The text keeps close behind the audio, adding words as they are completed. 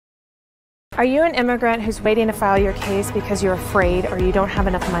Are you an immigrant who's waiting to file your case because you're afraid or you don't have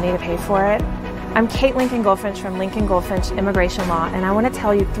enough money to pay for it? I'm Kate Lincoln-Goldfinch from Lincoln-Goldfinch Immigration Law, and I want to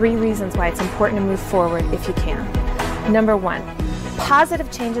tell you 3 reasons why it's important to move forward if you can. Number 1, positive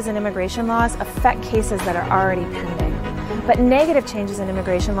changes in immigration laws affect cases that are already pending. But negative changes in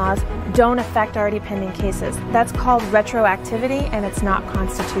immigration laws don't affect already pending cases. That's called retroactivity, and it's not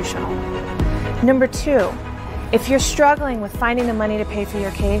constitutional. Number 2, if you're struggling with finding the money to pay for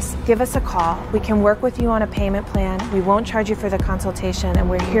your case, give us a call. We can work with you on a payment plan. We won't charge you for the consultation, and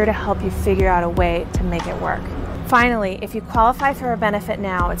we're here to help you figure out a way to make it work. Finally, if you qualify for a benefit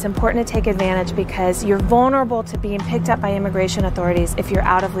now, it's important to take advantage because you're vulnerable to being picked up by immigration authorities if you're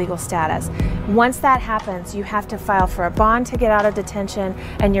out of legal status. Once that happens, you have to file for a bond to get out of detention,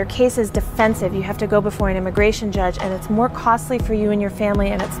 and your case is defensive. You have to go before an immigration judge, and it's more costly for you and your family,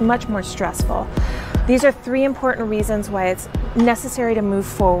 and it's much more stressful. These are 3 important reasons why it's necessary to move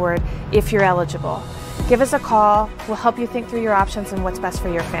forward if you're eligible. Give us a call. We'll help you think through your options and what's best for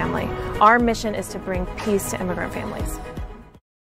your family. Our mission is to bring peace to immigrant families.